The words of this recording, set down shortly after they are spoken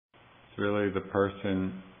It's really the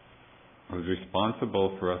person who's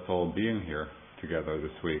responsible for us all being here together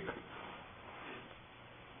this week.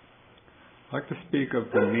 I'd like to speak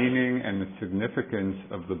of the meaning and the significance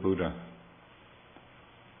of the Buddha.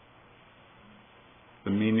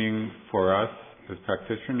 The meaning for us as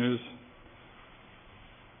practitioners,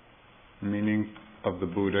 the meaning of the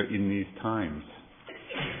Buddha in these times.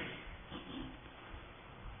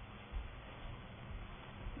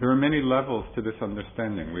 There are many levels to this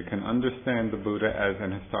understanding. We can understand the Buddha as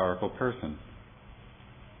an historical person.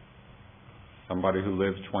 Somebody who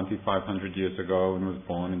lived 2,500 years ago and was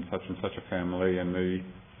born in such and such a family, and they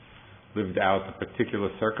lived out the particular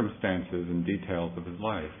circumstances and details of his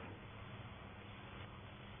life.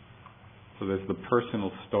 So there's the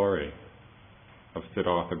personal story of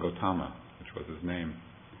Siddhartha Gautama, which was his name.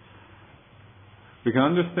 We can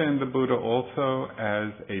understand the Buddha also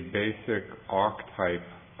as a basic archetype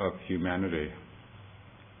of humanity.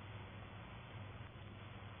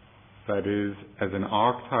 That is, as an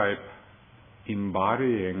archetype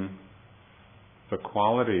embodying the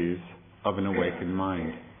qualities of an awakened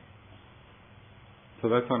mind. So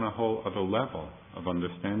that's on a whole other level of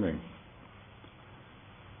understanding.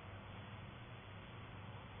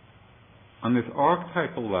 On this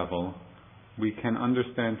archetypal level, we can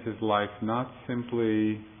understand his life not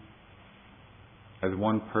simply as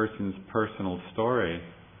one person's personal story,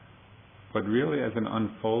 but really as an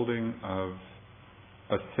unfolding of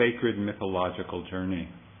a sacred mythological journey.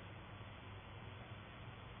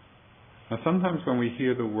 Now, sometimes when we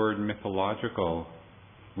hear the word mythological,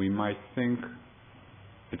 we might think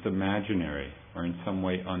it's imaginary or in some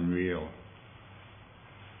way unreal.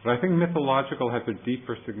 But I think mythological has a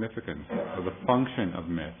deeper significance, or the function of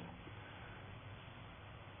myth.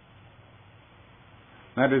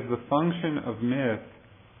 That is, the function of myth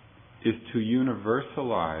is to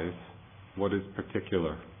universalize what is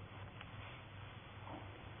particular.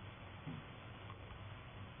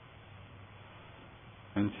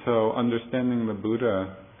 And so understanding the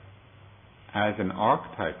Buddha as an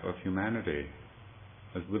archetype of humanity,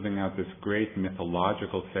 as living out this great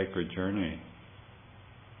mythological sacred journey,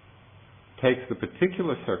 takes the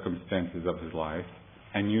particular circumstances of his life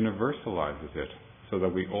and universalizes it so that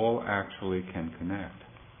we all actually can connect.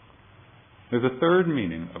 There's a third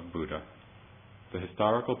meaning of Buddha, the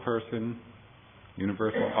historical person,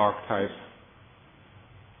 universal archetype.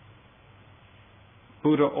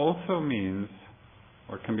 Buddha also means,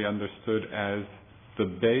 or can be understood as, the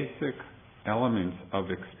basic elements of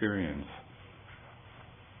experience.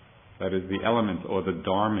 That is, the elements or the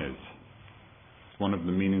dharmas. One of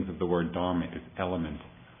the meanings of the word dharma is element.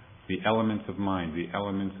 The elements of mind, the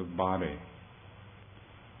elements of body.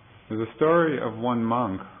 There's a story of one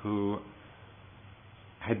monk who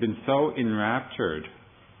had been so enraptured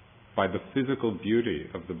by the physical beauty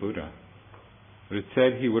of the Buddha that it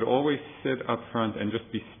said he would always sit up front and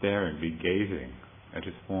just be staring, be gazing at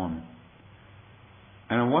his form.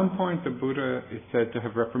 And at one point the Buddha is said to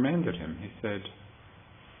have reprimanded him. He said,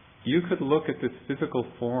 "You could look at this physical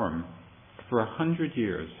form for 100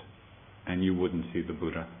 years and you wouldn't see the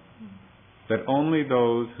Buddha. That only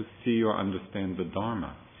those who see or understand the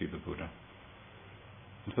Dharma see the Buddha."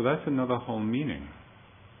 And so that's another whole meaning.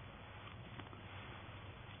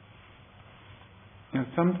 Now,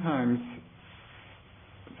 sometimes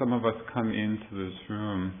some of us come into this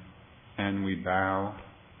room and we bow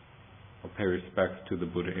or pay respect to the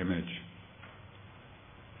Buddha image.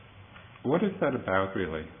 What is that about,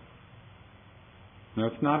 really? Now,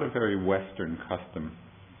 it's not a very Western custom.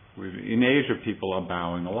 In Asia, people are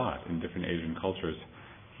bowing a lot in different Asian cultures.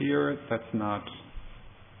 Here, that's not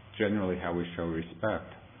generally how we show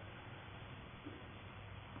respect.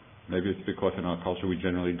 Maybe it's because in our culture we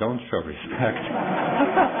generally don't show respect.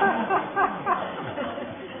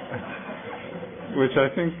 Which I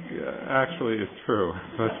think actually is true.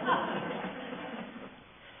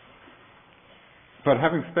 But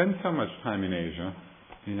having spent so much time in Asia,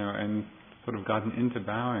 and sort of gotten into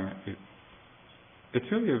bowing,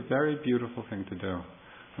 it's really a very beautiful thing to do.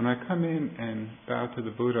 When I come in and bow to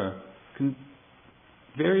the Buddha,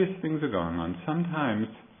 various things are going on. Sometimes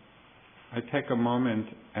I take a moment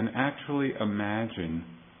and actually imagine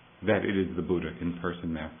that it is the Buddha in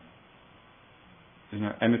person there.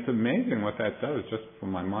 And it's amazing what that does just for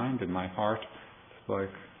my mind and my heart. It's like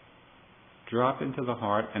drop into the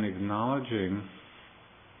heart and acknowledging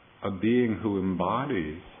a being who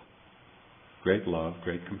embodies great love,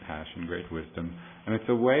 great compassion, great wisdom. And it's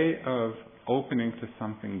a way of opening to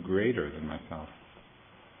something greater than myself.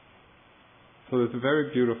 So there's a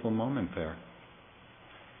very beautiful moment there.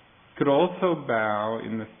 Could also bow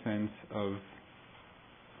in the sense of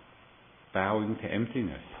bowing to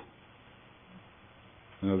emptiness.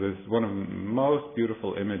 There's one of the most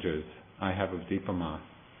beautiful images I have of Dipa Ma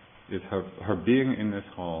is her being in this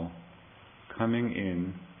hall, coming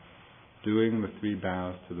in, doing the 3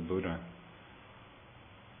 bows to the Buddha.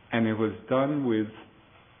 And it was done with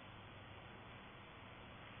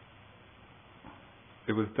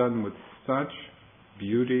such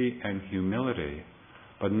beauty and humility,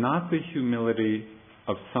 but not the humility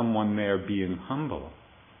of someone there being humble.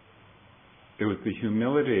 It was the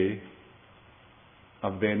humility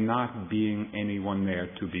of there not being anyone there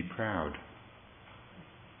to be proud.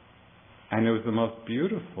 And it was the most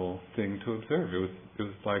beautiful thing to observe. It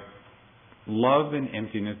was like love and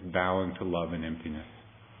emptiness bowing to love and emptiness.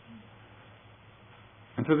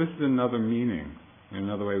 And so this is another meaning,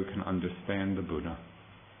 another way we can understand the Buddha.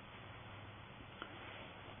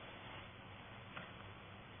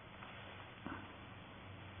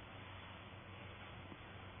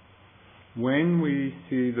 When we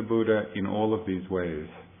see the Buddha in all of these ways,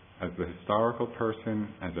 as the historical person,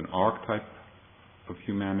 as an archetype of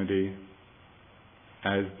humanity,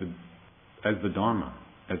 as the Dharma,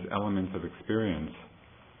 as elements of experience,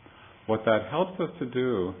 what that helps us to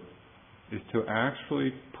do is to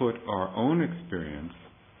actually put our own experience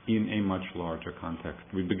in a much larger context.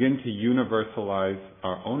 We begin to universalize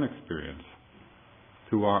our own experience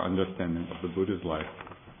through our understanding of the Buddha's life.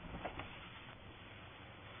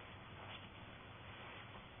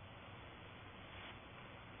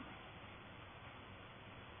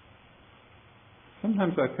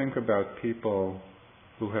 Sometimes I think about people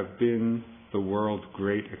who have been the world's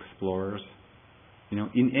great explorers,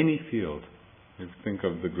 in any field. You think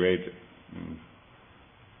of the great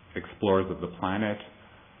explorers of the planet,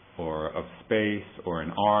 or of space, or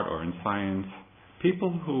in art, or in science.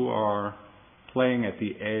 People who are playing at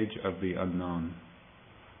the edge of the unknown.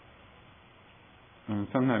 And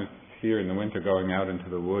sometimes here in the winter, going out into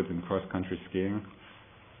the woods and cross-country skiing,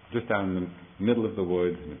 just down in the middle of the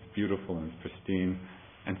woods, and it's beautiful and it's pristine.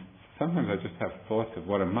 And sometimes I just have thoughts of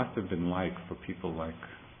what it must have been like for people like,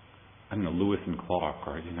 Lewis and Clark,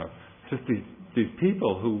 or, just these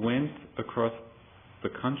people who went across the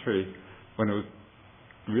country when it was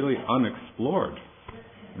really unexplored,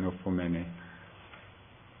 for many.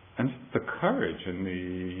 And just the courage and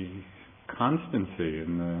the constancy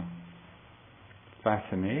and the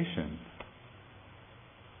fascination.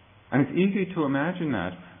 And it's easy to imagine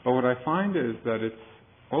that, but what I find is that it's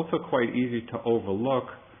also quite easy to overlook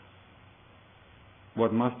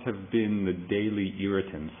what must have been the daily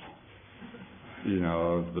irritants,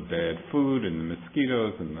 of the bad food and the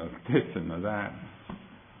mosquitoes and the this and the that.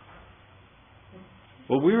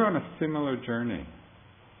 Well, we're on a similar journey.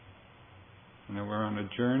 We're on a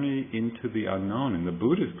journey into the unknown, and the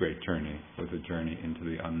Buddha's great journey was a journey into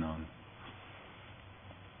the unknown.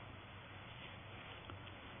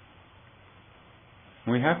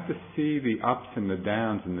 We have to see the ups and the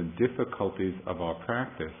downs and the difficulties of our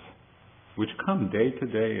practice, which come day to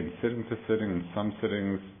day and sitting to sitting, and some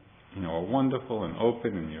sittings, are wonderful and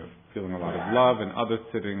open and you're feeling a lot of love, and other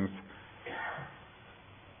sittings,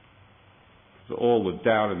 all the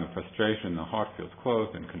doubt and the frustration, the heart feels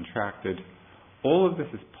closed and contracted. All of this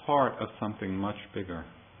is part of something much bigger.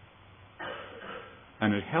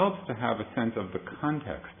 And it helps to have a sense of the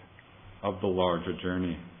context of the larger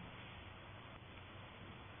journey.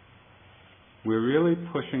 We're really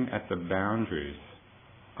pushing at the boundaries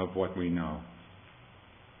of what we know.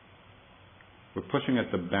 We're pushing at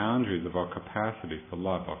the boundaries of our capacity for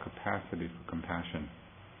love, our capacity for compassion.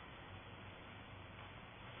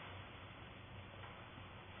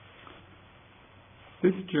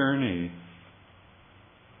 This journey,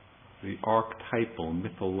 the archetypal,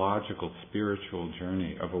 mythological, spiritual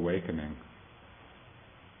journey of awakening,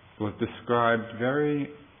 was described very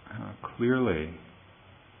clearly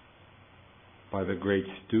by the great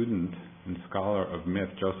student and scholar of myth,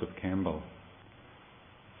 Joseph Campbell.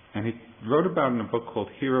 And he wrote about it in a book called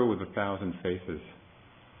Hero with 1,000 Faces.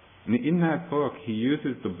 And in that book, he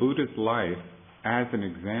uses the Buddha's life as an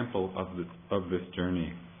example of this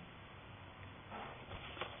journey.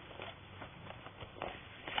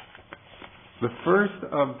 The first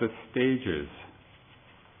of the stages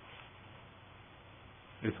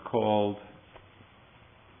is called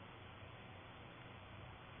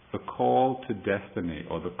the call to destiny,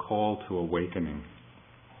 or the call to awakening.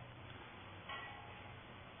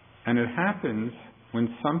 And it happens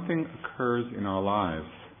when something occurs in our lives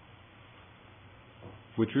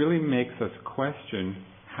which really makes us question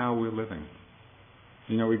how we're living.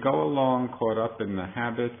 We go along caught up in the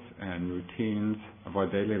habits and routines of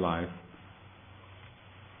our daily life,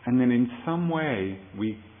 and then in some way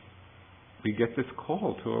we get this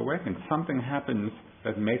call to awaken. Something happens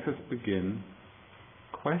that makes us begin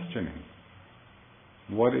questioning.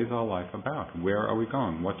 What is our life about? Where are we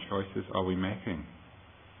going? What choices are we making?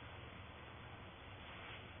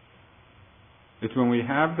 It's when we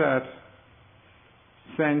have that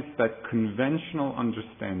sense that conventional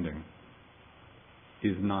understanding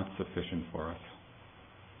is not sufficient for us,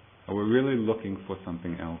 or we're really looking for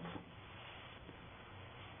something else.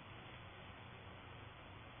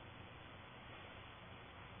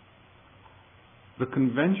 The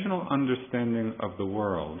conventional understanding of the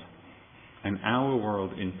world, and our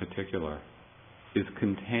world in particular, is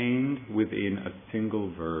contained within a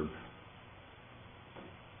single verb.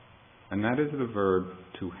 And that is the verb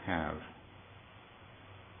to have.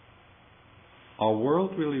 Our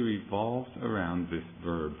world really revolves around this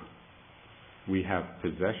verb. We have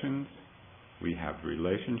possessions, we have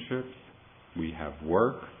relationships, we have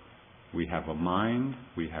work, we have a mind,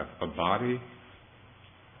 we have a body.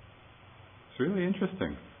 It's really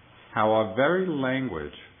interesting how our very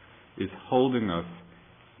language is holding us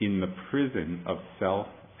in the prison of self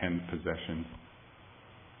and possession.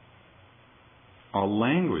 Our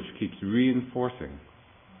language keeps reinforcing.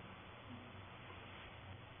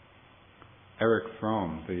 Erich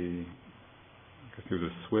Fromm, he was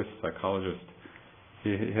a Swiss psychologist,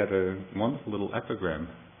 he had a wonderful little epigram.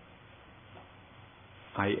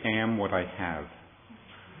 I am what I have.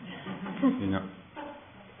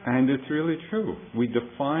 And it's really true. We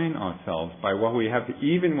define ourselves by what we have,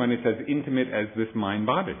 even when it's as intimate as this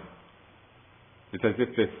mind-body. It's as if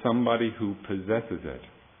there's somebody who possesses it,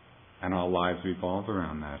 and our lives revolve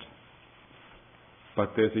around that.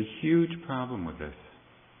 But there's a huge problem with this,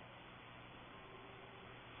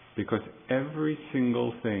 because every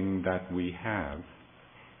single thing that we have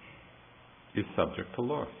is subject to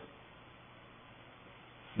loss.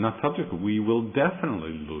 Not subject, we will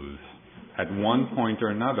definitely lose at one point or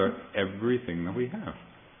another everything that we have.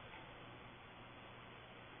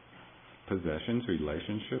 Possessions,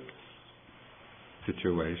 relationships,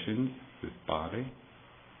 situations, this body.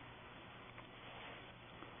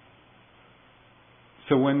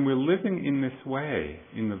 So when we're living in this way,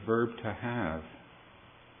 in the verb to have,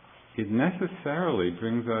 it necessarily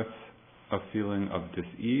brings us a feeling of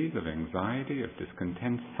dis-ease, of anxiety, of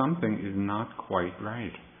discontent. Something is not quite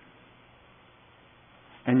right.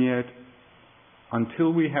 And yet,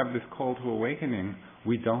 until we have this call to awakening,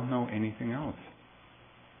 we don't know anything else.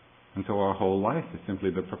 And so our whole life is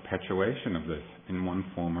simply the perpetuation of this in one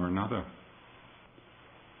form or another.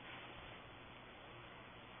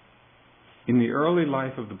 In the early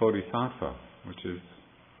life of the Bodhisattva, which is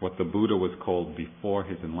what the Buddha was called before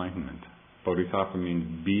his enlightenment. Bodhisattva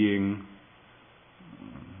means being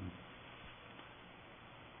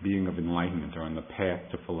of enlightenment, or on the path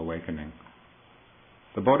to full awakening.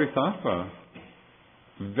 The Bodhisattva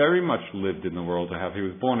very much lived in the world to have. He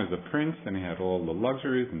was born as a prince, and he had all the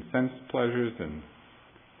luxuries and sense pleasures, and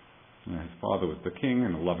his father was the king,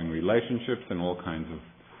 and loving relationships, and all kinds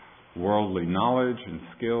of worldly knowledge and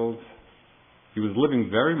skills. He was living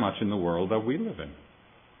very much in the world that we live in.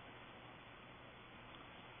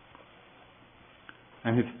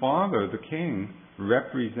 And his father, the king,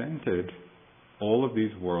 represented all of these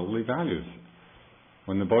worldly values.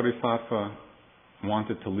 When the Bodhisattva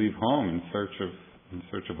wanted to leave home in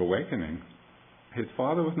search of awakening, his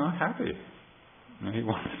father was not happy. He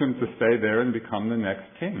wanted him to stay there and become the next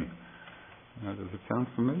king. Does it sound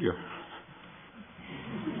familiar?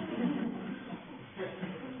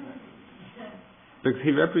 Because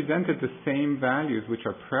he represented the same values which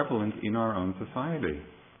are prevalent in our own society.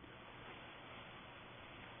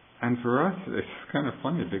 And for us, it's kind of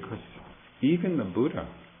funny, because even the Buddha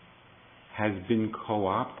has been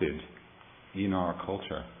co-opted in our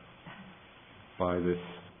culture by this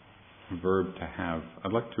verb to have.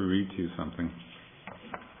 I'd like to read to you something.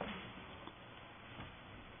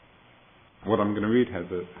 What I'm going to read has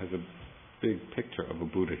a big picture of a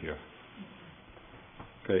Buddha here.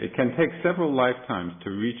 Okay, it can take several lifetimes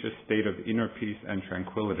to reach a state of inner peace and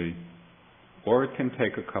tranquility, or it can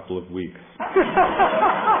take a couple of weeks.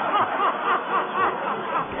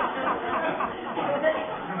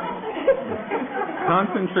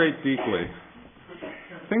 Concentrate deeply.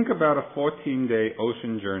 Think about a 14-day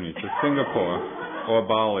ocean journey to Singapore or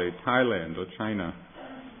Bali, Thailand or China.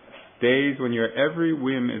 Days when your every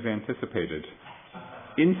whim is anticipated,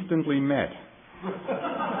 instantly met.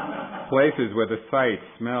 Places where the sights,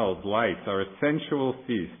 smells, lights are a sensual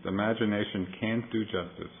feast imagination can't do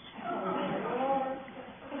justice.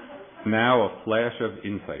 Now a flash of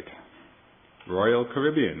insight. Royal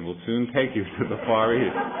Caribbean will soon take you to the Far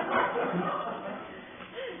East.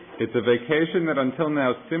 It's a vacation that until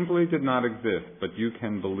now simply did not exist, but you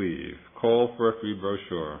can believe. Call for a free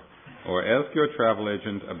brochure. or ask your travel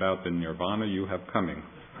agent about the nirvana you have coming.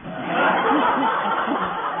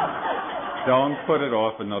 Don't put it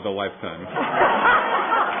off another lifetime.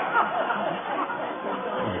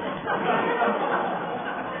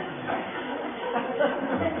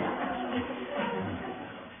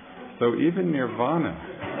 So even nirvana,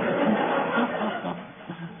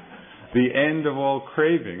 the end of all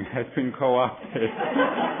craving, has been co-opted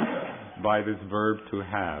by this verb to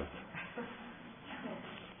have.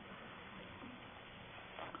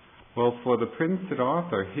 Well, for the Prince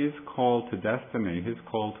Siddhartha, his call to destiny, his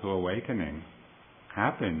call to awakening,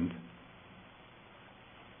 happened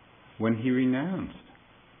when he renounced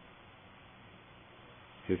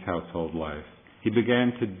his household life. He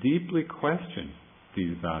began to deeply question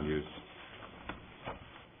these values.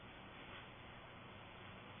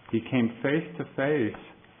 He came face to face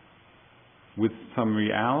with some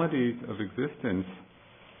realities of existence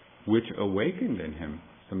which awakened in him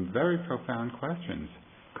some very profound questions,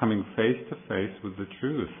 coming face to face with the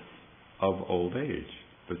truth of old age,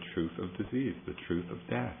 the truth of disease, the truth of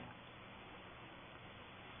death.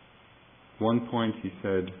 One point he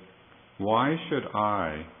said, "Why should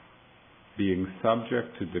I, being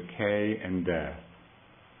subject to decay and death,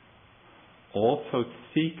 also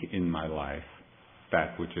seek in my life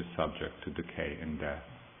that which is subject to decay and death?"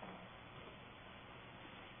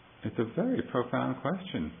 It's a very profound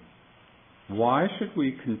question. Why should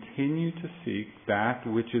we continue to seek that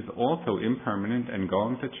which is also impermanent and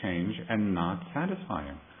going to change and not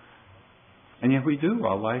satisfying? And yet we do.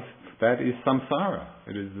 Our life, that is samsara.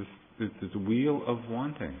 It is this wheel of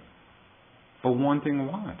wanting. But wanting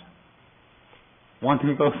what?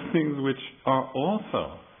 Wanting those things which are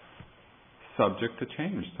also subject to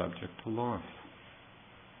change, subject to loss.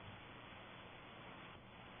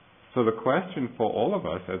 So the question for all of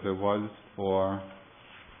us, as it was for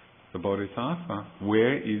the Bodhisattva,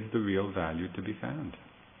 where is the real value to be found?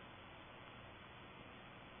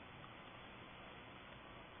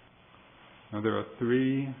 Now there are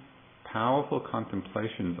three powerful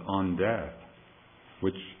contemplations on death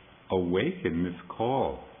which awaken this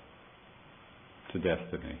call to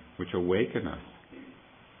destiny, which awaken us.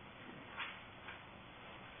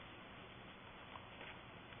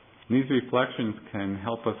 These reflections can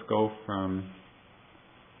help us go from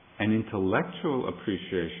an intellectual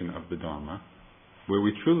appreciation of the Dharma, where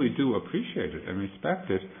we truly do appreciate it and respect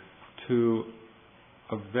it, to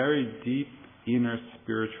a very deep inner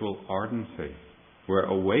spiritual ardency, where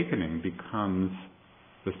awakening becomes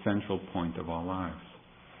the central point of our lives.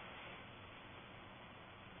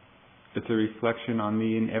 It's a reflection on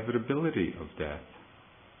the inevitability of death.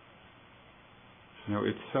 You know,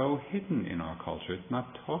 it's so hidden in our culture, it's not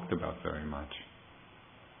talked about very much.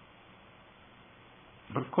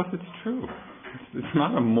 But of course it's true. It's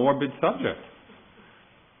not a morbid subject.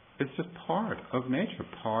 It's just part of nature,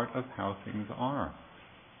 part of how things are.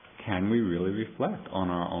 Can we really reflect on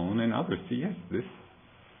our own and others? See, yes,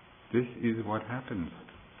 this is what happens.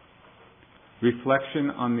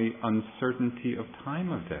 Reflection on the uncertainty of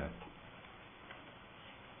time of death.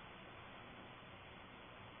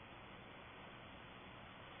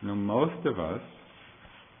 You know, most of us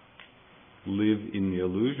live in the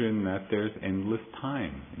illusion that there's endless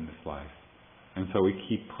time in this life. And so we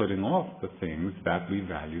keep putting off the things that we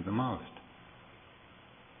value the most.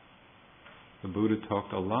 The Buddha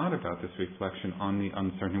talked a lot about this reflection on the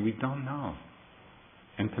uncertainty. We don't know.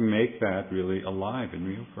 And to make that really alive and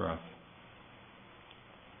real for us.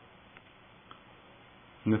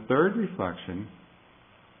 And the third reflection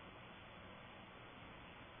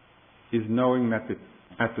is knowing that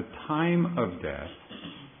at the time of death,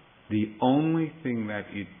 the only thing that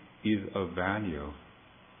is of value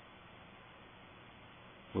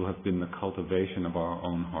will have been the cultivation of our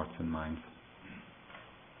own hearts and minds.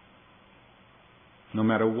 No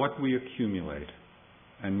matter what we accumulate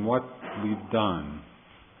and what we've done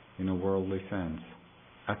in a worldly sense,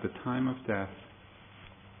 at the time of death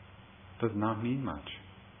does not mean much.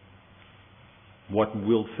 What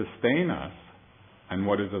will sustain us and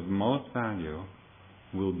what is of most value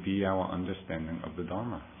will be our understanding of the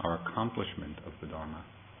Dharma, our accomplishment of the Dharma.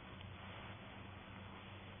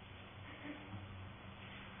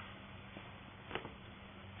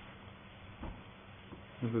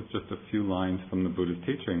 This is just a few lines from the Buddha's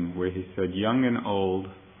teaching where he said, "Young and old,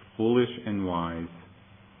 foolish and wise,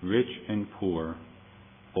 rich and poor,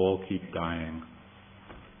 all keep dying.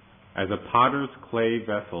 As a potter's clay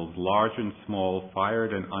vessels, large and small,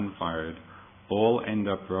 fired and unfired, all end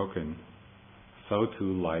up broken, so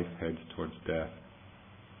too life heads towards death."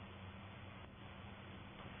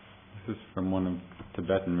 This is from one of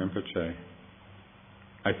Tibetan Rinpoche.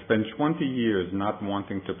 I spent 20 years not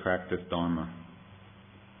wanting to practice Dharma.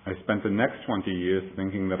 I spent the next 20 years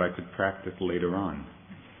thinking that I could practice later on.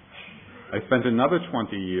 I spent another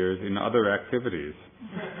 20 years in other activities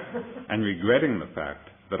and regretting the fact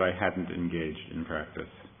that I hadn't engaged in practice.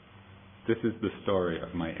 This is the story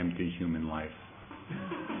of my empty human life.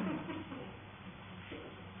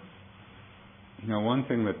 One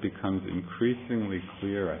thing that becomes increasingly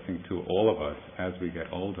clear, I think, to all of us as we get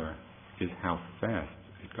older is how fast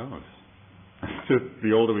it goes. Just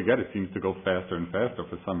the older we get, it seems to go faster and faster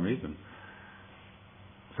for some reason.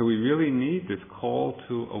 So we really need this call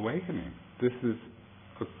to awakening. This is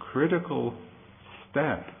a critical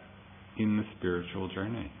step in the spiritual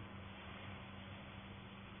journey.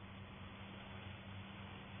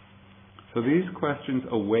 So these questions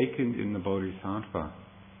awakened in the Bodhisattva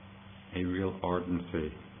a real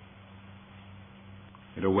ardency.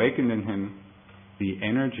 It awakened in him the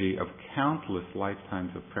energy of countless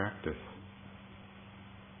lifetimes of practice.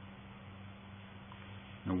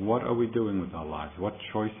 Now, what are we doing with our lives? What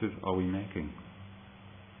choices are we making?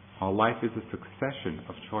 Our life is a succession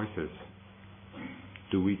of choices.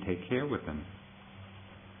 Do we take care with them?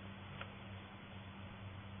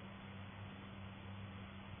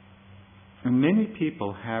 And many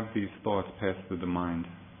people have these thoughts pass through the mind.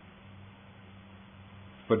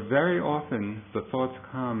 But very often the thoughts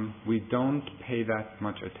come, we don't pay that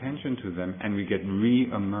much attention to them, and we get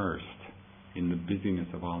re-immersed in the busyness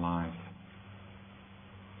of our lives.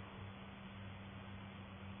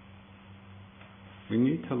 We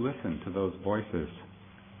need to listen to those voices.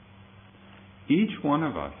 Each one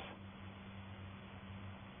of us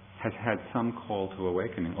has had some call to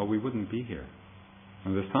awakening, or we wouldn't be here.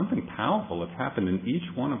 And there's something powerful that's happened in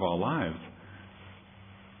each one of our lives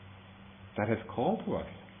that has called to us.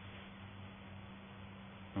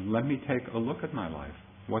 And let me take a look at my life.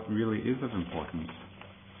 What really is of importance?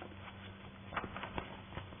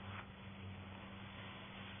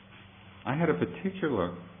 I had a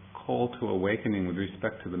particular call to awakening with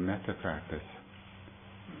respect to the metta practice.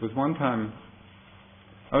 It was one time,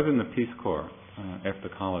 I was in the Peace Corps after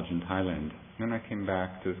college in Thailand. Then I came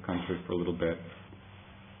back to this country for a little bit,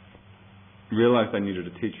 realized I needed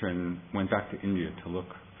a teacher, and went back to India to look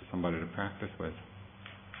for somebody to practice with.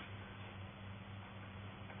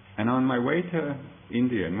 And on my way to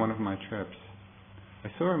India, in one of my trips, I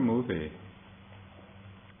saw a movie.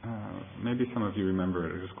 Maybe some of you remember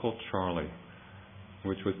it. It was called Charlie,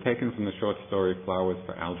 which was taken from the short story Flowers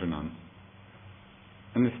for Algernon.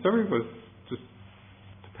 And the story was, just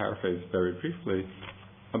to paraphrase very briefly,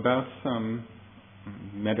 about some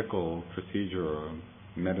medical procedure or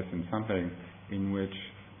medicine, something, in which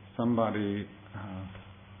somebody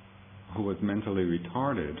who was mentally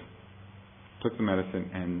retarded took the medicine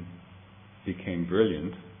and became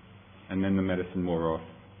brilliant, and then the medicine wore off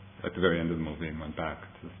at the very end of the movie and went back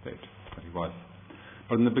to the state that he was.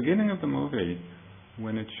 But in the beginning of the movie,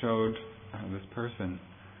 when it showed this person,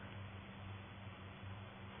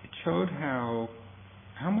 it showed how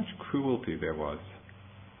much cruelty there was,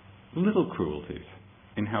 little cruelties,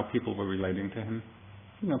 in how people were relating to him,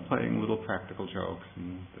 playing little practical jokes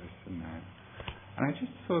and this and that. And I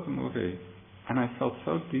just saw the movie, and I felt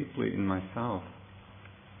so deeply in myself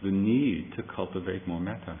the need to cultivate more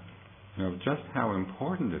metta. Just how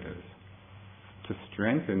important it is to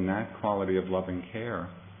strengthen that quality of loving care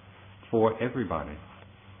for everybody.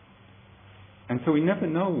 And so we never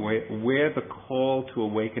know where the call to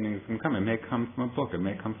awakening is going to come. It may come from a book, it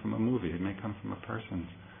may come from a movie, it may come from a person.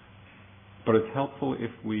 But it's helpful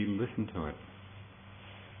if we listen to it.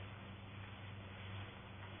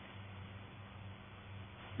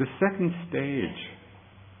 The second stage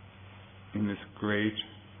in this great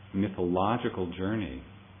mythological journey,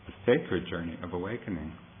 the sacred journey of awakening,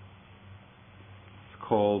 is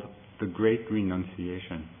called the Great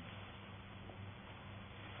Renunciation.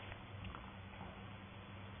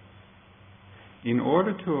 In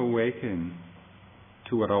order to awaken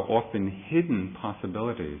to what are often hidden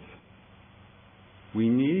possibilities, we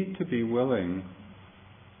need to be willing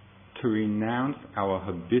to renounce our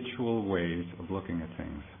habitual ways of looking at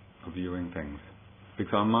things, of viewing things.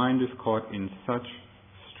 Because our mind is caught in such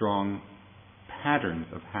strong patterns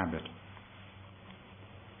of habit.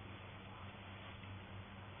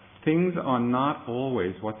 Things are not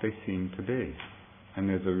always what they seem to be. And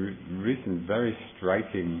there's a recent, very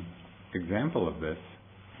striking example of this.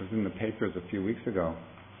 It was in the papers a few weeks ago.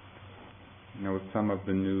 With some of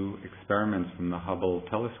the new experiments from the Hubble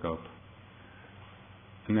telescope.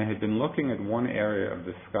 And they had been looking at one area of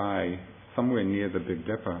the sky somewhere near the Big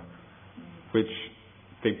Dipper, which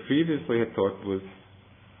they previously had thought was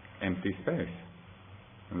empty space.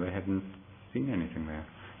 And they hadn't seen anything there.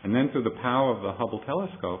 And then through the power of the Hubble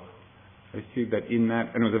telescope, I see that in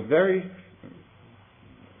that, and it was a very,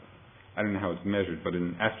 I don't know how it's measured, but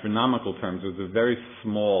in astronomical terms, it was a very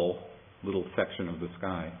small little section of the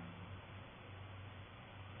sky.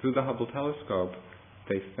 Through the Hubble telescope,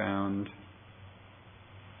 they found,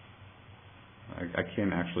 I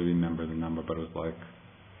can't actually remember the number, but it was like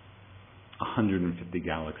 150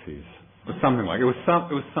 galaxies, or something like it. It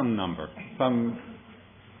was some number.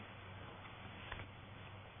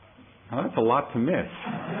 Now that's a lot to miss.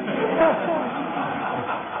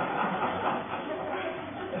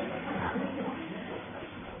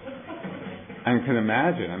 And you can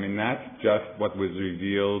imagine, I mean, that's just what was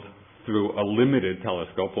revealed through a limited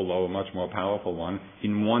telescope, although a much more powerful one,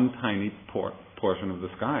 in one tiny portion of the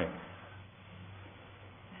sky.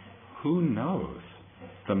 Who knows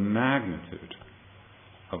the magnitude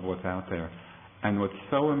of what's out there? And what's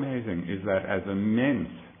so amazing is that as immense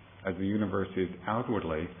as the universe is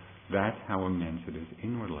outwardly, that's how immense it is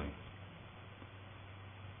inwardly.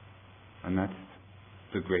 And that's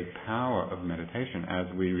the great power of meditation. As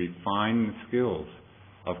we refine the skills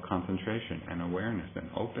of concentration and awareness and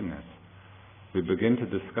openness, we begin to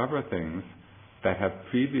discover things that have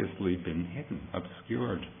previously been hidden,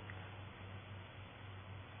 obscured.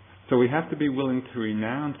 So we have to be willing to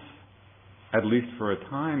renounce, at least for a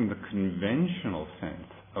time, the conventional sense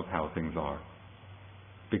of how things are,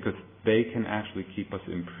 because they can actually keep us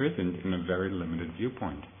imprisoned in a very limited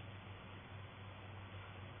viewpoint.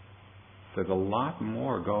 There's a lot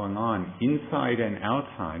more going on inside and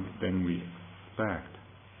outside than we expect.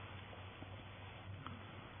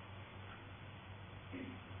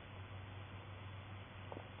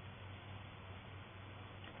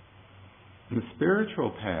 The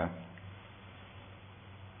spiritual path,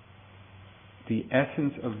 the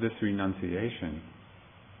essence of this renunciation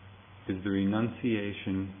is the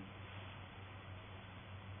renunciation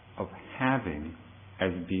of having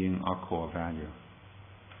as being our core value.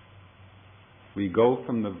 We go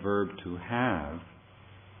from the verb to have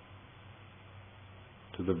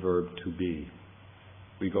to the verb to be.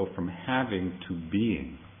 We go from having to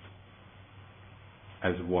being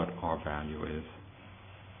as what our value is.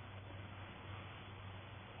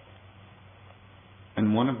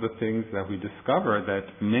 And one of the things that we discover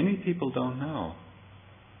that many people don't know,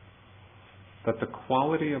 that the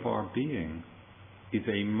quality of our being is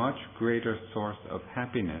a much greater source of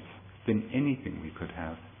happiness than anything we could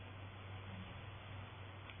have.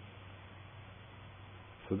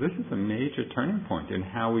 So this is a major turning point in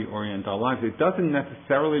how we orient our lives. It doesn't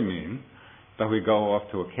necessarily mean that we go off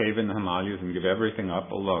to a cave in the Himalayas and give everything up,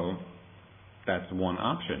 although that's one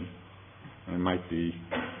option. And it might be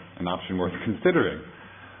an option worth considering.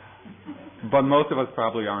 But most of us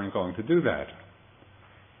probably aren't going to do that.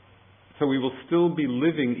 So we will still be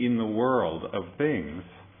living in the world of things,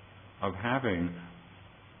 of having,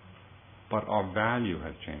 but our value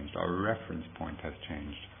has changed, our reference point has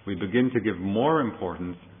changed. We begin to give more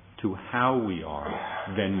importance to how we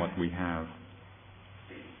are than what we have.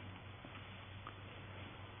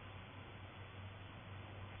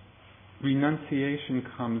 Renunciation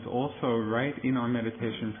comes also right in our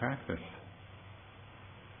meditation practice.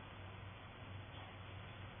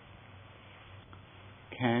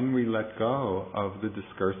 Can we let go of the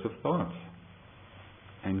discursive thoughts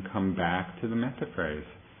and come back to the metta phrase?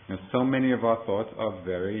 Now, so many of our thoughts are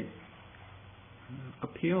very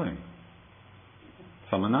appealing.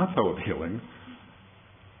 Some are not so appealing,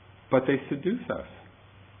 but they seduce us.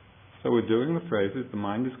 So we're doing the phrases, the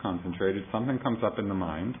mind is concentrated, something comes up in the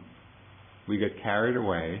mind, we get carried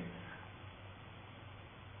away.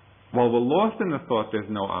 While we're lost in the thought, there's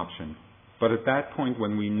no option. But at that point,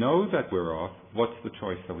 when we know that we're off, what's the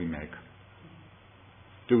choice that we make?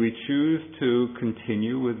 Do we choose to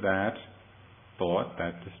continue with that thought,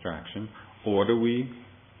 that distraction, or do we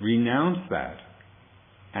renounce that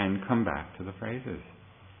and come back to the phrases?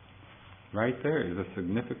 Right there is a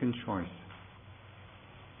significant choice.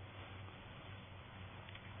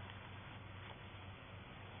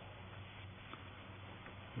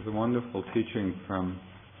 There's a wonderful teaching from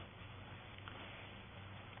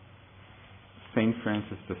Saint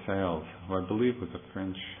Francis de Sales, who I believe was a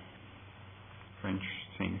French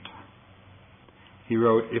saint. He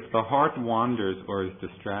wrote, "If the heart wanders or is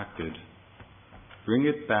distracted, bring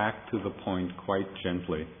it back to the point quite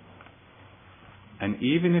gently. And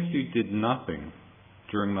even if you did nothing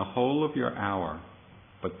during the whole of your hour,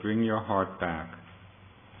 but bring your heart back,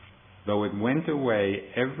 though it went away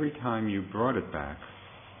every time you brought it back,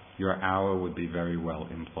 your hour would be very well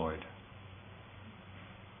employed."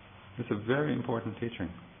 It's a very important teaching.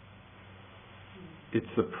 It's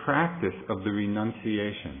the practice of the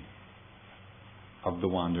renunciation of the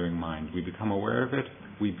wandering mind. We become aware of it,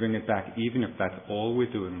 we bring it back, even if that's all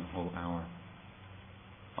we're doing the whole hour.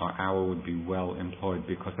 Our hour would be well employed,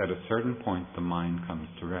 because at a certain point the mind comes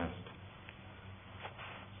to rest.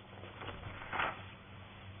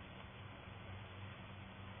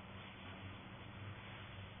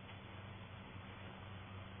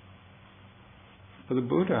 For the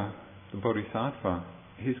Buddha, the Bodhisattva,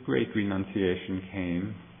 his great renunciation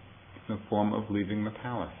came in the form of leaving the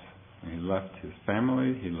palace. And he left his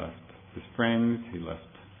family, he left his friends, he left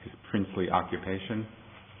his princely occupation.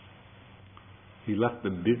 He left the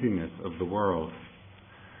busyness of the world.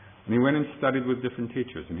 And he went and studied with different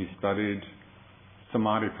teachers. And he studied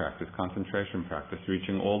samadhi practice, concentration practice,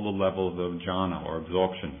 reaching all the levels of jhana, or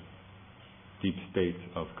absorption, deep states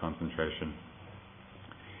of concentration.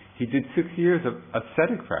 He did 6 years of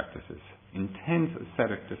ascetic practices, intense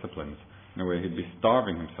ascetic disciplines, in a way he'd be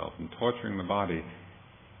starving himself and torturing the body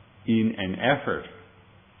in an effort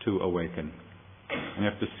to awaken. And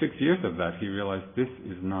after 6 years of that, he realized this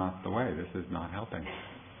is not the way, this is not helping.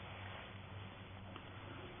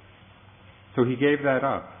 So he gave that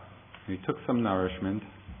up. He took some nourishment,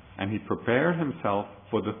 and he prepared himself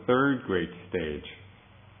for the third great stage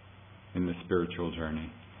in the spiritual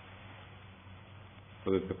journey. So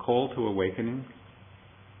there's the call to awakening,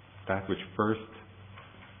 that which first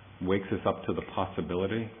wakes us up to the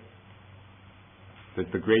possibility.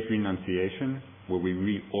 There's the great renunciation, where we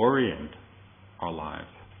reorient our lives.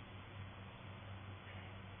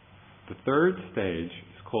 The third stage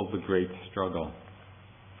is called the great struggle.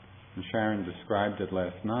 And Sharon described it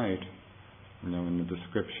last night, in the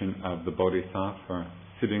description of the Bodhisattva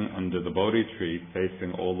sitting under the Bodhi tree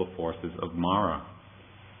facing all the forces of Mara.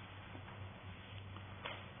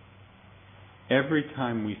 Every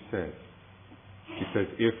time we sit, it's as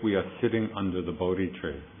if we are sitting under the Bodhi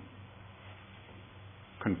tree,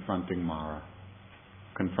 confronting Mara,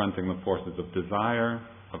 confronting the forces of desire,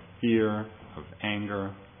 of fear, of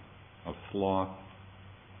anger, of sloth.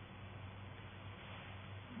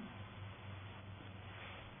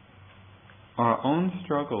 Our own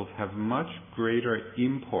struggles have much greater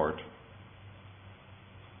import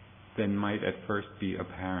than might at first be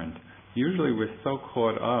apparent. Usually we're so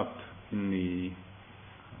caught up in the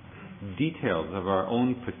details of our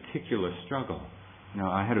own particular struggle.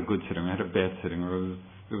 I had a good sitting, I had a bad sitting, or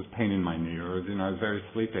there was pain in my knee, or I was very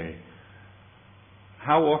sleepy.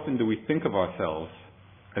 How often do we think of ourselves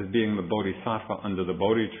as being the Bodhisattva under the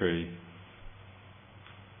Bodhi tree,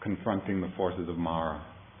 confronting the forces of Mara?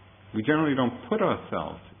 We generally don't put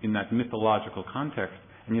ourselves in that mythological context,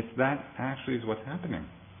 and yet that actually is what's happening.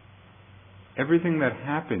 Everything that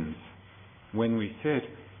happens when we sit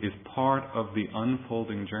is part of the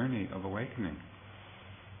unfolding journey of awakening.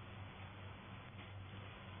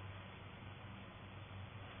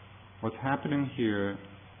 What's happening here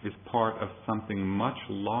is part of something much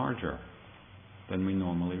larger than we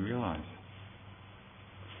normally realize.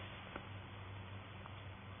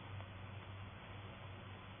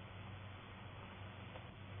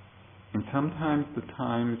 And sometimes the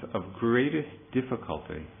times of greatest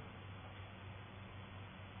difficulty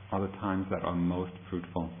are the times that are most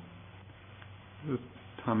fruitful. This is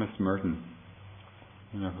Thomas Merton,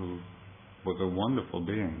 who was a wonderful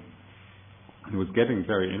being. He was getting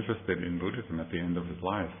very interested in Buddhism at the end of his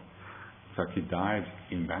life. In fact, he died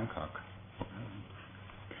in Bangkok.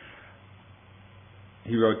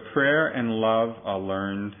 He wrote, "Prayer and love are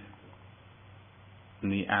learned in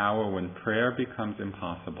the hour when prayer becomes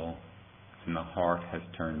impossible and the heart has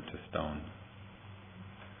turned to stone."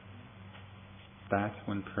 That's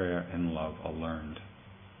when prayer and love are learned.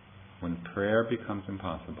 When prayer becomes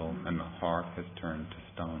impossible and the heart has turned to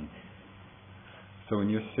stone. So when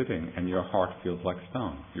you're sitting and your heart feels like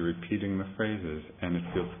stone, you're repeating the phrases and it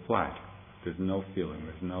feels flat. There's no feeling,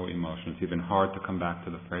 there's no emotion. It's even hard to come back to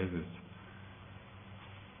the phrases.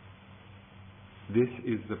 This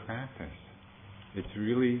is the practice. It's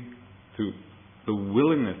really to the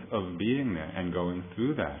willingness of being there and going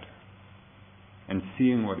through that and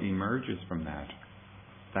seeing what emerges from that.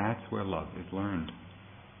 That's where love is learned.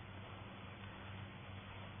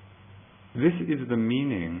 This is the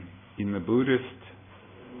meaning in the Buddhist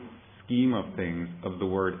scheme of things of the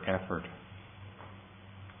word effort.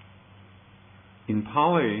 In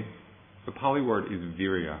Pali, the Pali word is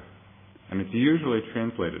virya, and it's usually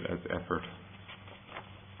translated as effort.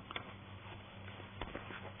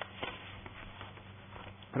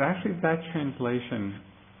 But actually that translation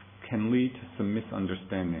can lead to some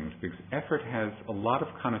misunderstandings, because effort has a lot of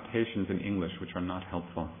connotations in English which are not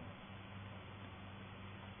helpful.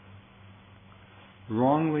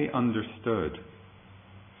 Wrongly understood,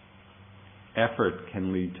 Effort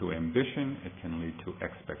can lead to ambition, it can lead to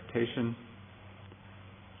expectation,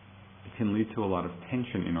 it can lead to a lot of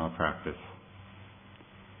tension in our practice.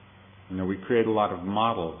 We create a lot of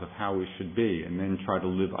models of how we should be and then try to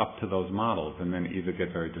live up to those models and then either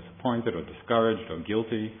get very disappointed or discouraged or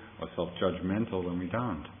guilty or self-judgmental when we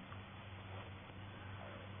don't.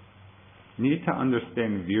 Need to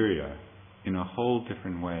understand virya in a whole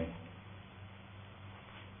different way.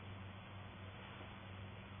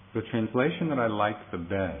 The translation that I like the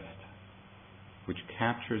best, which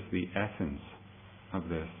captures the essence of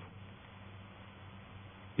this,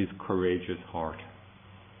 is courageous heart.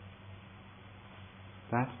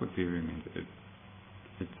 That's what virya means.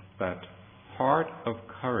 It's that heart of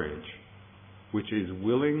courage which is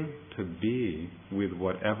willing to be with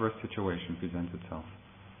whatever situation presents itself.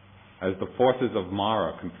 As the forces of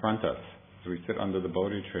Mara confront us, as we sit under the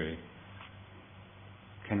Bodhi tree,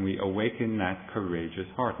 can we awaken that courageous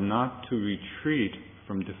heart, not to retreat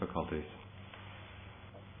from difficulties?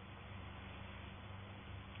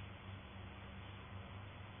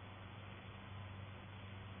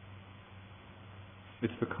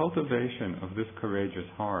 It's the cultivation of this courageous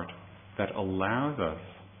heart that allows us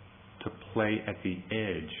to play at the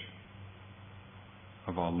edge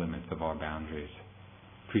of our limits, of our boundaries,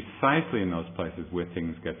 precisely in those places where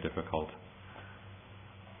things get difficult.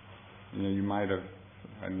 You might have,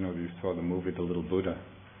 I don't know if you saw the movie The Little Buddha.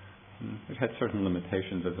 It had certain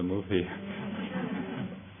limitations as a movie.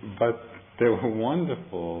 But they were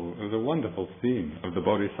wonderful. It was a wonderful scene of the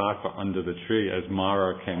Bodhisattva under the tree as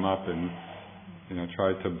Mara came up and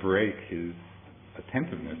tried to break his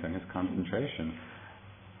attentiveness and his concentration.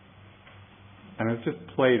 And it's just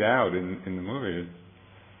played out in the movie,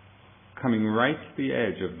 coming right to the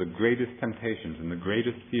edge of the greatest temptations and the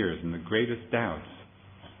greatest fears and the greatest doubts.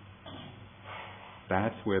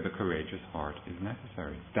 That's where the courageous heart is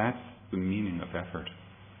necessary. That's the meaning of effort.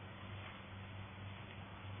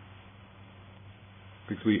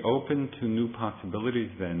 Because we open to new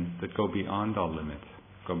possibilities then that go beyond our limits,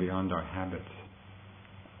 go beyond our habits.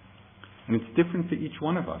 And it's different for each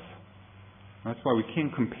one of us. That's why we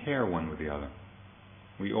can't compare one with the other.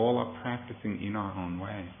 We all are practicing in our own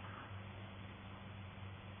way.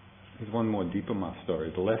 There's one more Deepa Ma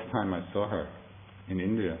story. The last time I saw her in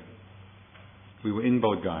India, we were in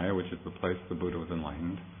Bodh Gaya, which is the place the Buddha was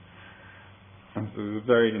enlightened. And so it was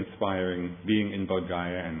very inspiring being in Bodh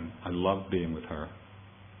Gaya, and I loved being with her.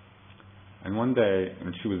 And one day,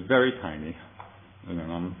 and she was very tiny, and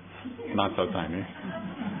I'm not so tiny.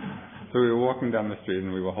 So we were walking down the street,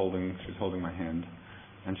 and she was holding my hand,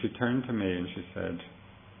 and she turned to me and she said,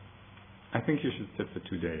 "I think you should sit for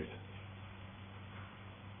 2 days."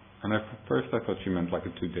 And at first I thought she meant like a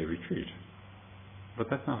 2-day retreat. But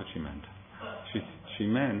that's not what she meant. She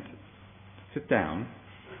meant sit down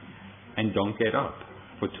and don't get up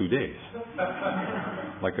for 2 days.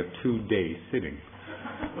 Like a 2-day sitting.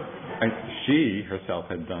 And she herself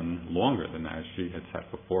had done longer than that. She had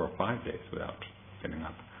sat for 4 or 5 days without getting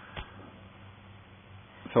up.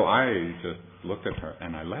 So I just looked at her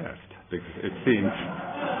and I laughed because it seemed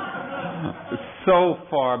so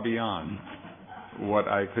far beyond what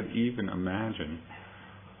I could even imagine.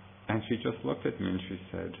 And she just looked at me and she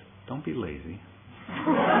said, "Don't be lazy."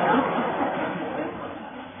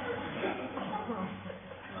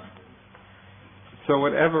 So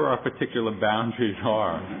whatever our particular boundaries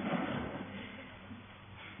are,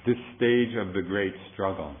 this stage of the great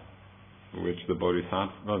struggle, which the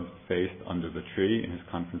Bodhisattva faced under the tree in his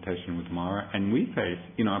confrontation with Mara, and we face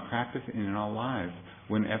in our practice and in our lives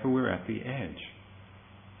whenever we're at the edge.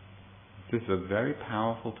 This is a very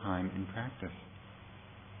powerful time in practice.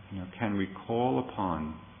 Can we call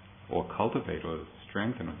upon or cultivate or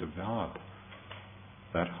strengthen or develop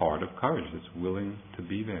that heart of courage that's willing to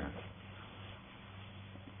be there?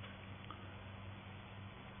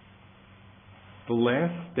 The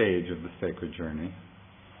last stage of the sacred journey is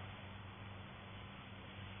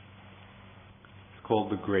called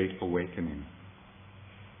the Great Awakening,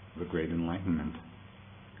 the Great Enlightenment.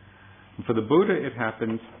 And for the Buddha, it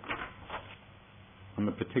happened on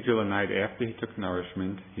the particular night after he took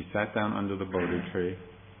nourishment. He sat down under the Bodhi tree,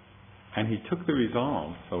 and he took the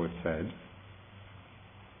resolve, so it said,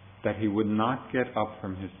 that he would not get up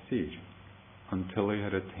from his seat until he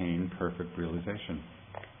had attained perfect realization.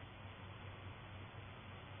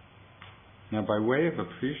 Now, by way of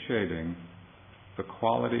appreciating the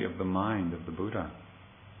quality of the mind of the Buddha,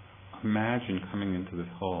 imagine coming into this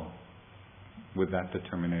hall with that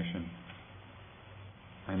determination.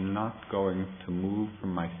 I'm not going to move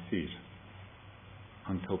from my seat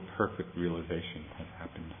until perfect realization has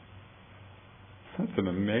happened. That's an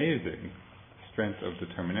amazing strength of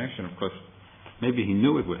determination. Of course, Maybe he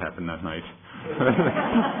knew it would happen that night.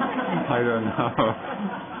 I don't know.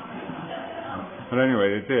 But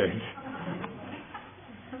anyway, it did.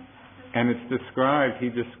 And it's described, he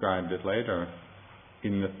described it later,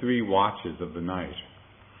 in the 3 watches of the night,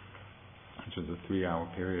 which is a 3-hour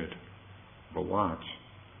period of a watch.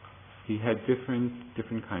 He had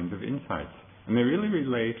different kinds of insights. And they really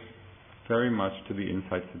relate very much to the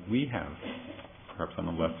insights that we have, perhaps on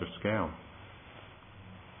a lesser scale.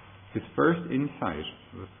 His first insight,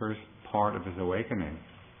 the first part of his awakening,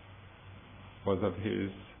 was of his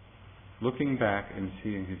looking back and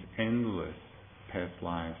seeing his endless past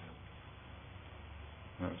lives.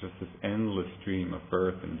 Just this endless stream of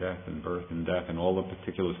birth and death and birth and death and all the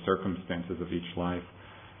particular circumstances of each life,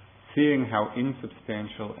 seeing how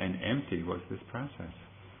insubstantial and empty was this process.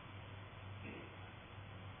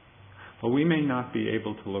 Well, we may not be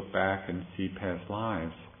able to look back and see past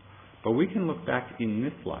lives, but we can look back in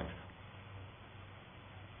this life,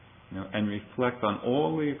 and reflect on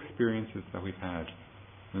all the experiences that we've had,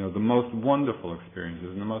 the most wonderful experiences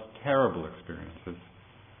and the most terrible experiences.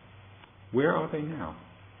 Where are they now?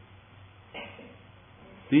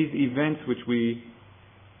 These events which we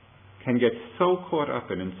can get so caught up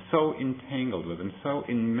in and so entangled with and so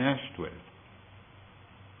enmeshed with,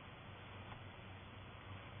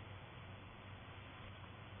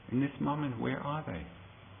 in this moment, where are they?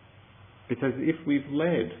 It's as if we've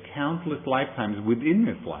led countless lifetimes within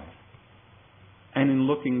this life, and in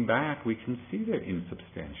looking back we can see their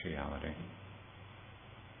insubstantiality.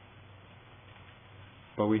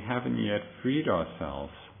 But we haven't yet freed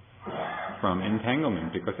ourselves from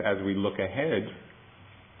entanglement, because as we look ahead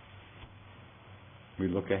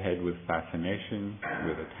with fascination,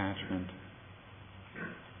 with attachment.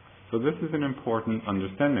 So this is an important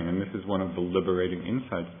understanding, and this is one of the liberating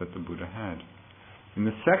insights that the Buddha had. In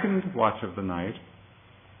the second watch of the night,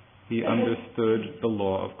 he understood the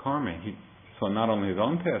law of karma. He saw not only his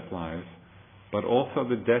own past lives, but also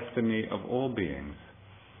the destiny of all beings,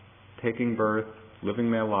 taking birth,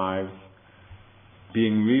 living their lives,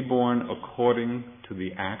 being reborn according to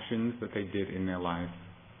the actions that they did in their life,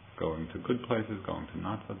 going to good places, going to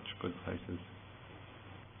not such good places.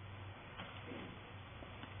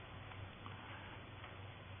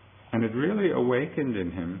 And it really awakened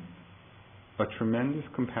in him a tremendous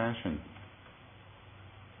compassion.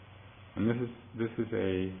 And this is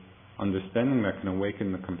a understanding that can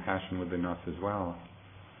awaken the compassion within us as well.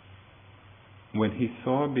 When he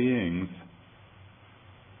saw beings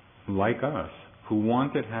like us, who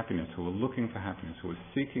wanted happiness, who were looking for happiness, who were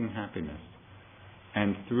seeking happiness,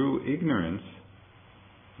 and through ignorance,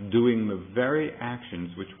 doing the very actions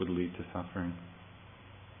which would lead to suffering.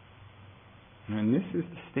 And this is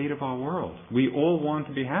the state of our world. We all want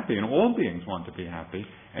to be happy, and all beings want to be happy,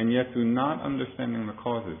 and yet through not understanding the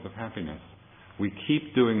causes of happiness, we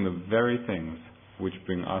keep doing the very things which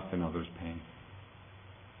bring us and others pain.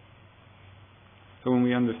 So when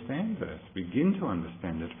we understand this, begin to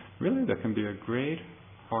understand it, really there can be a great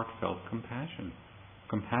heartfelt compassion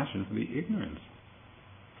for the ignorance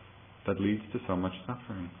that leads to so much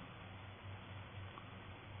suffering.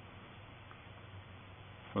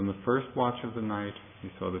 From the first watch of the night, he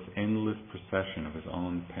saw this endless procession of his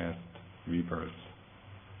own past rebirths.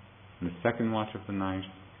 In the second watch of the night,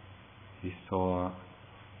 he saw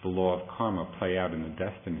the law of karma play out in the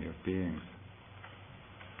destiny of beings,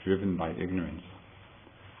 driven by ignorance.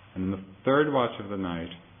 And in the third watch of the night,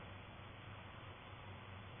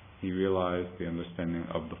 he realized the understanding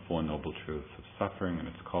of the Four Noble Truths, of suffering and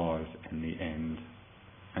its cause and the end,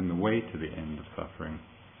 and the way to the end of suffering.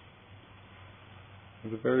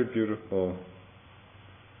 There's a very beautiful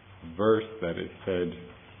verse that is said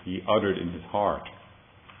he uttered in his heart,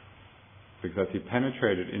 because he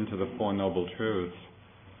penetrated into the Four Noble Truths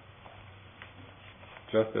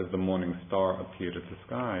just as the morning star appeared at the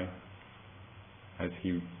sky. As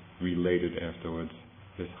he related afterwards,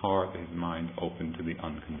 his heart, his mind opened to the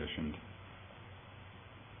unconditioned.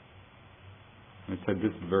 And it said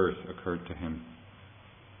this verse occurred to him.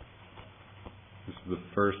 This is the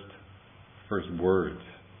first words,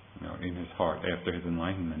 in his heart after his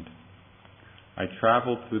enlightenment. I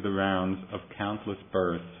traveled through the rounds of countless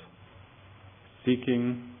births,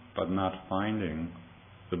 seeking but not finding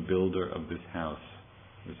the builder of this house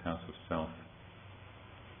of self.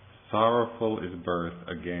 Sorrowful is birth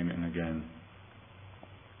again and again.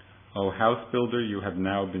 O house builder, you have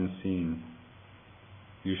now been seen.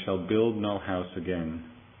 You shall build no house again.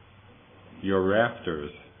 Your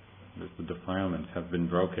rafters, as the defilements, have been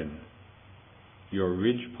broken. Your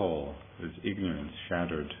ridgepole is ignorance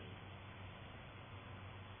shattered.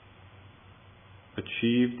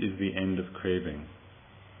 Achieved is the end of craving.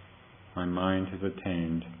 my mind has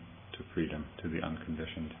attained to freedom, to the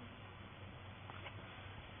unconditioned.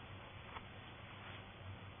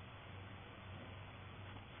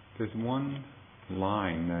 There's one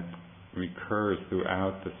line that recurs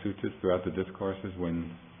throughout the suttas, throughout the discourses,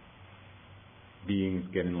 when beings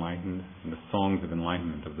get enlightened, in the songs of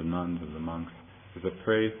enlightenment of the nuns, of the monks. There's a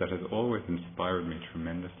phrase that has always inspired me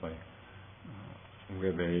tremendously,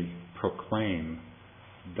 where they proclaim,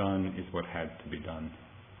 "Done is what had to be done."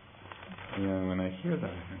 And when I hear that,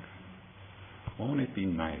 I think, won't it be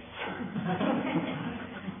nice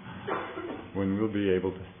when we'll be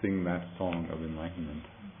able to sing that song of enlightenment?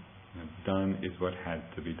 Done is what had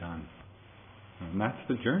to be done. And that's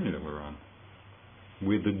the journey that we're on.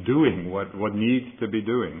 With the doing, what needs to be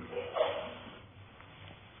doing.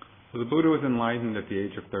 So the Buddha was enlightened at the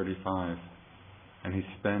age of 35, and he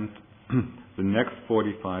spent the next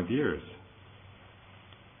 45 years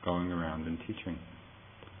going around and teaching.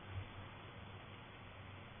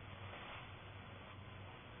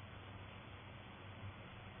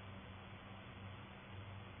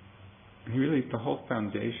 Really, the whole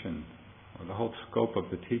foundation, or the whole scope of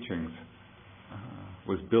the teachings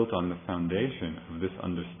was built on the foundation of this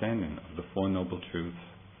understanding of the Four Noble Truths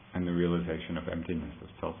and the realization of emptiness, of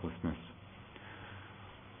selflessness.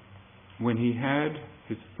 When he had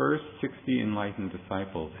his first 60 enlightened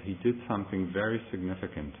disciples, he did something very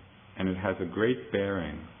significant, and it has a great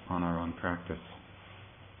bearing on our own practice.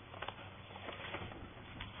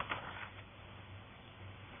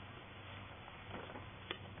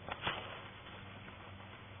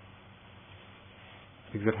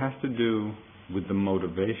 Because it has to do with the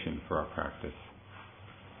motivation for our practice.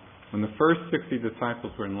 When the first 60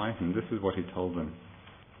 disciples were enlightened, this is what he told them.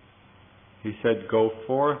 He said, "Go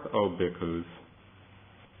forth, O bhikkhus,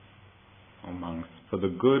 O monks, for the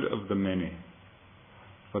good of the many,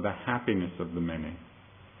 for the happiness of the many,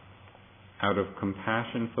 out of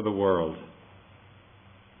compassion for the world,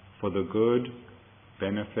 for the good,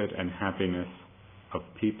 benefit, and happiness of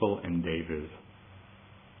people and devas.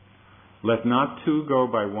 Let not two go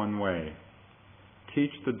by one way.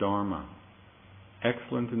 Teach the Dharma,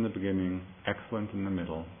 excellent in the beginning, excellent in the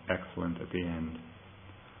middle, excellent at the end.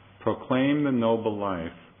 Proclaim the noble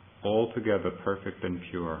life, altogether perfect and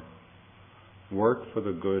pure. Work for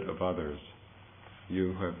the good of others,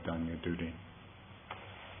 you who have done your duty."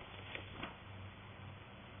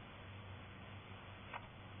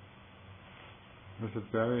 There's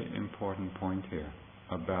a very important point here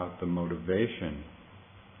about the motivation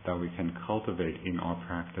that we can cultivate in our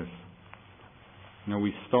practice. Now,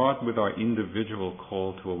 we start with our individual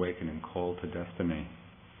call to awakening, call to destiny.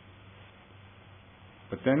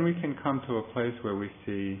 But then we can come to a place where we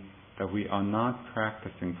see that we are not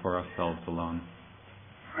practicing for ourselves alone.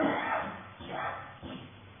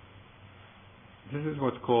 This is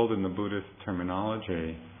what's called in the Buddhist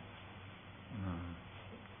terminology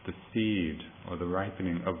the seed or the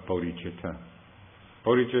ripening of bodhicitta.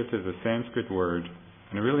 Bodhicitta is a Sanskrit word,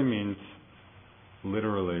 and it really means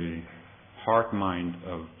literally heart-mind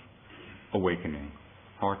of awakening,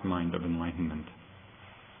 heart-mind of enlightenment.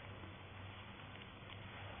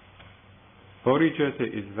 Bodhicitta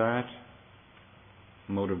is that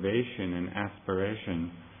motivation and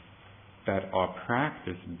aspiration that our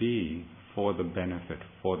practice be for the benefit,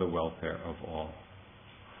 for the welfare of all.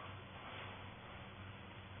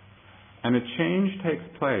 And a change takes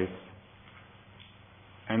place,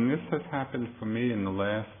 and this has happened for me in the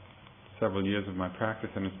last several years of my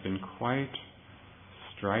practice, and it's been quite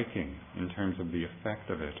striking in terms of the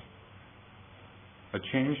effect of it. A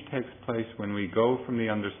change takes place when we go from the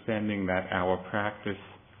understanding that our practice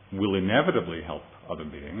will inevitably help other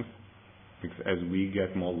beings, because as we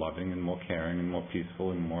get more loving and more caring and more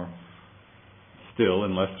peaceful and more still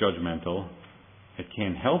and less judgmental, it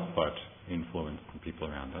can't help but influence the people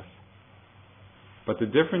around us. But the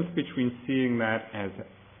difference between seeing that as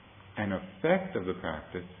an effect of the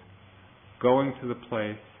practice, going to the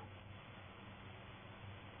place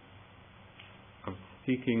of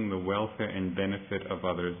seeking the welfare and benefit of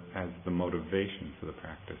others as the motivation for the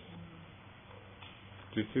practice.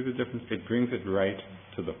 Do you see the difference? It brings it right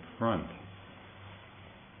to the front.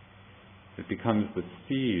 It becomes the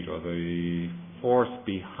seed or the force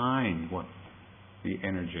behind the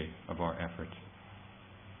energy of our efforts.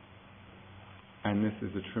 And this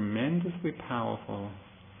is a tremendously powerful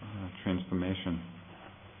transformation.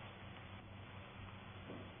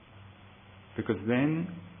 Because then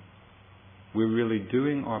we're really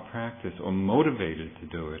doing our practice, or motivated to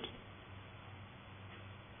do it,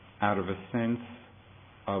 out of a sense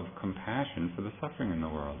of compassion for the suffering in the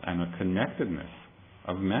world and a connectedness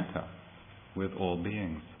of metta with all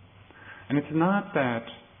beings. And it's not that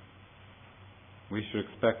we should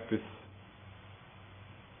expect this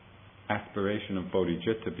aspiration of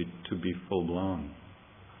bodhicitta to be full-blown.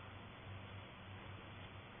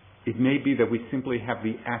 It may be that we simply have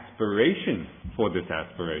the aspiration for this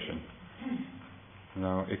aspiration.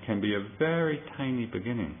 It can be a very tiny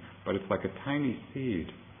beginning, but it's like a tiny seed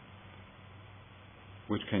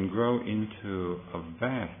which can grow into a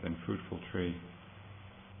vast and fruitful tree.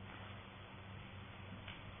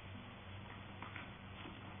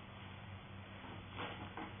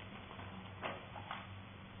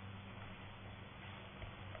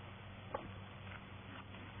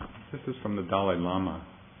 This is from the Dalai Lama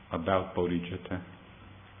about bodhicitta.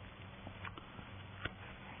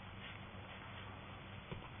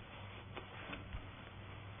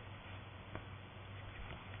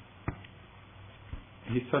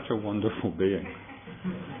 He's such a wonderful being.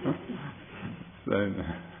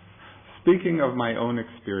 Speaking of my own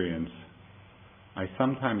experience, I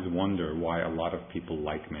sometimes wonder why a lot of people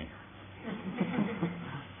like me.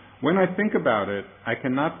 When I think about it, I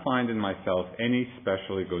cannot find in myself any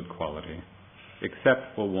specially good quality,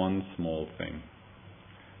 except for one small thing.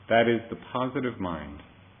 That is the positive mind,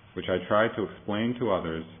 which I try to explain to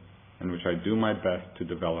others and which I do my best to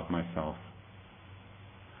develop myself.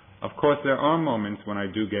 Of course, there are moments when I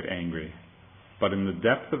do get angry, but in the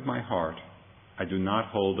depth of my heart, I do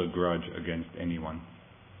not hold a grudge against anyone.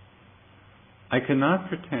 I cannot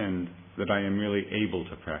pretend that I am really able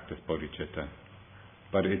to practice bodhicitta,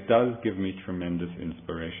 but it does give me tremendous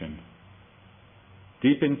inspiration.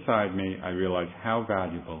 Deep inside me, I realize how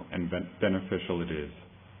valuable and beneficial it is.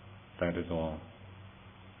 That is all.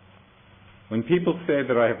 When people say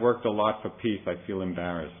that I have worked a lot for peace, I feel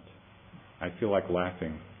embarrassed. I feel like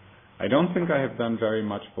laughing. I don't think I have done very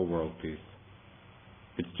much for world peace.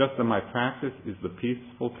 It's just that my practice is the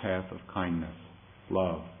peaceful path of kindness,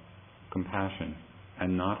 love, compassion,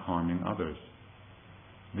 and not harming others.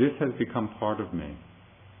 This has become part of me.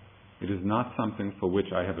 It is not something for which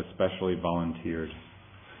I have especially volunteered.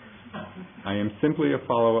 I am simply a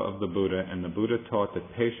follower of the Buddha, and the Buddha taught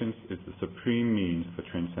that patience is the supreme means for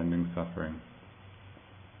transcending suffering.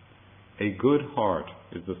 A good heart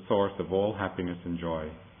is the source of all happiness and joy,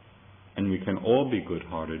 and we can all be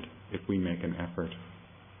good-hearted if we make an effort.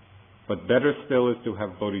 But better still is to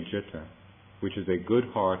have bodhicitta, which is a good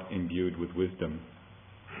heart imbued with wisdom.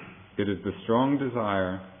 It is the strong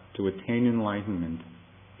desire to attain enlightenment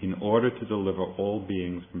in order to deliver all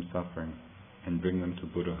beings from suffering and bring them to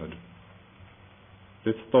Buddhahood.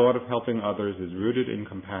 This thought of helping others is rooted in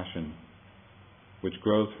compassion, which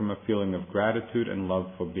grows from a feeling of gratitude and love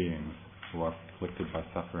for beings who are afflicted by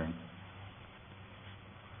suffering.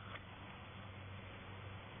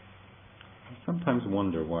 I sometimes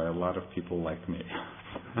wonder why a lot of people like me.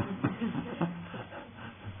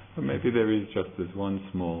 Or maybe there is just this one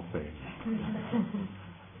small thing.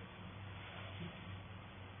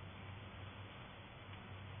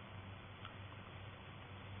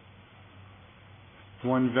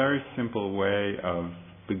 One very simple way of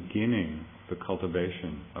beginning the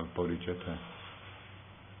cultivation of bodhicitta,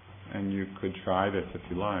 and you could try this if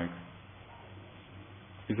you like,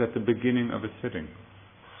 is at the beginning of a sitting.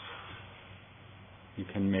 You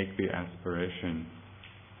can make the aspiration,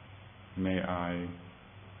 may I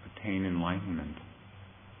attain enlightenment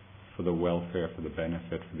for the welfare, for the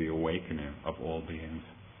benefit, for the awakening of all beings.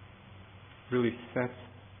 Really sets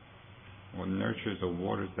or nurtures or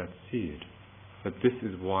waters that seed, that this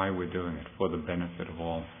is why we're doing it, for the benefit of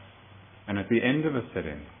all. And at the end of a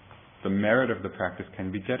sitting, the merit of the practice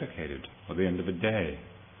can be dedicated, or the end of a day.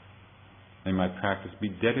 May my practice be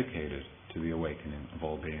dedicated to the awakening of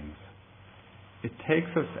all beings. It takes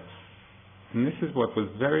us, and this is what was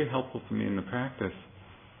very helpful for me in the practice,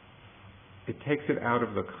 it takes it out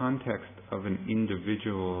of the context of an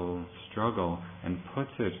individual struggle and puts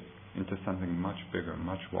it into something much bigger,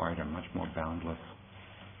 much wider, much more boundless.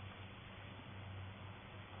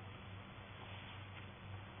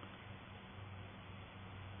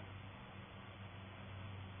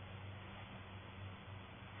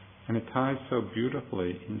 And it ties so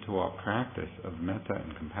beautifully into our practice of metta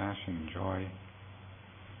and compassion and joy,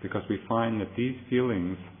 because we find that these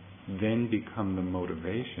feelings then become the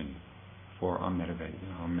motivation for our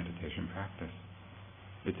meditation practice.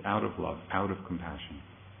 It's out of love, out of compassion,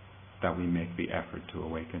 that we make the effort to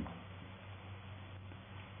awaken.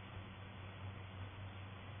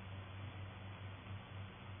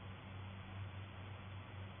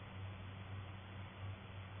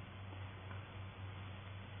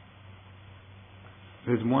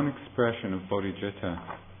 There's one expression of bodhicitta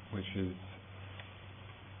which is,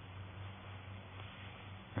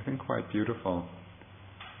 I think, quite beautiful.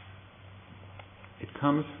 It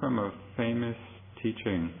comes from a famous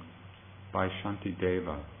teaching by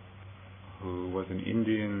Shantideva, who was an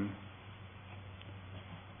Indian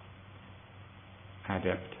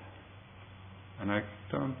adept, and I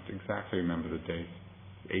don't exactly remember the date,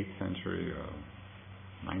 8th century,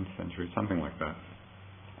 9th century, something like that.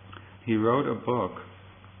 He wrote a book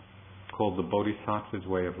called The Bodhisattva's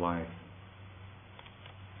Way of Life.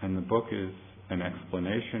 And the book is an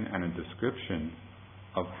explanation and a description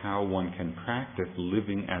of how one can practice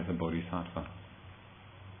living as a bodhisattva.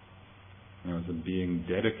 As a being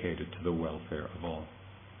dedicated to the welfare of all.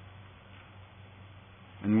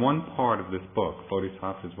 In one part of this book,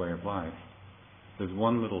 Bodhisattva's Way of Life, there's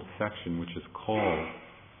one little section which is called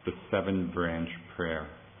the 7-branch prayer.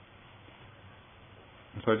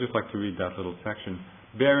 And so I'd just like to read that little section.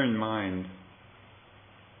 Bear in mind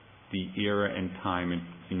the era and time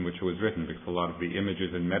in which it was written, because a lot of the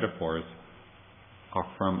images and metaphors are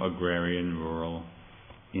from agrarian, rural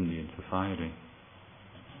Indian society.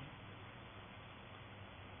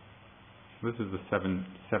 This is the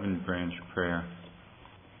 7-branch prayer.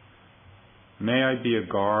 May I be a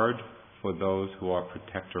guard for those who are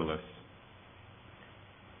protectorless,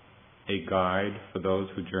 a guide for those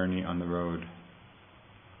who journey on the road.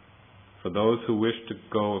 For those who wish to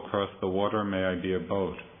go across the water, may I be a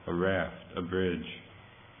boat, a raft, a bridge.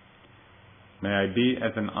 May I be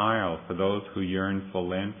as an isle for those who yearn for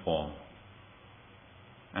landfall,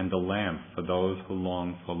 and a lamp for those who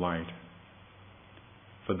long for light.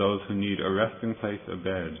 For those who need a resting place, a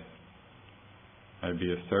bed. May I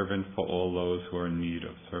be a servant for all those who are in need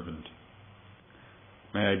of servant.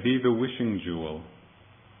 May I be the wishing jewel,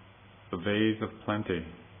 the vase of plenty,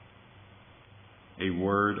 a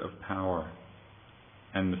word of power,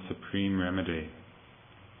 and the supreme remedy.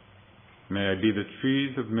 May I be the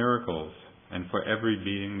trees of miracles, and for every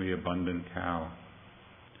being the abundant cow.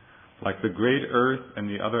 Like the great earth and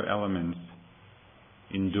the other elements,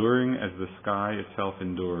 enduring as the sky itself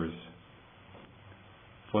endures.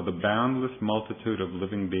 For the boundless multitude of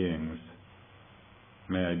living beings,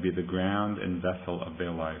 may I be the ground and vessel of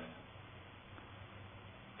their life.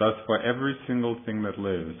 Thus for every single thing that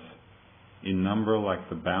lives, in number like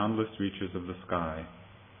the boundless reaches of the sky,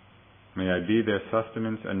 may I be their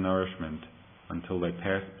sustenance and nourishment until they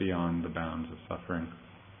pass beyond the bounds of suffering.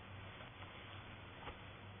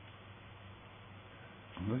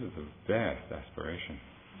 This is a vast aspiration.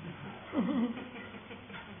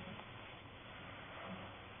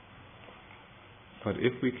 But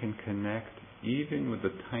if we can connect even with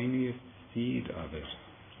the tiniest seed of it,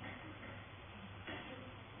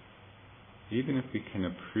 even if we can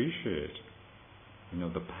appreciate,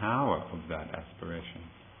 the power of that aspiration,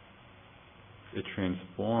 it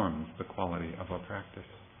transforms the quality of our practice.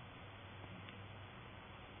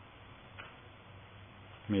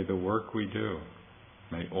 May the work we do,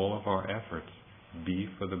 may all of our efforts be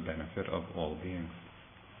for the benefit of all beings.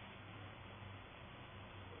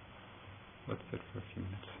 Let's sit for a few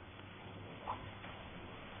minutes.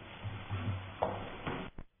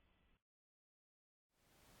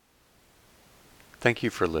 Thank you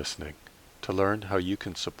for listening. To learn how you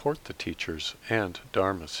can support the teachers and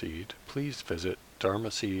Dharma Seed, please visit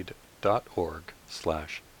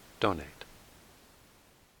dharmaseed.org/donate.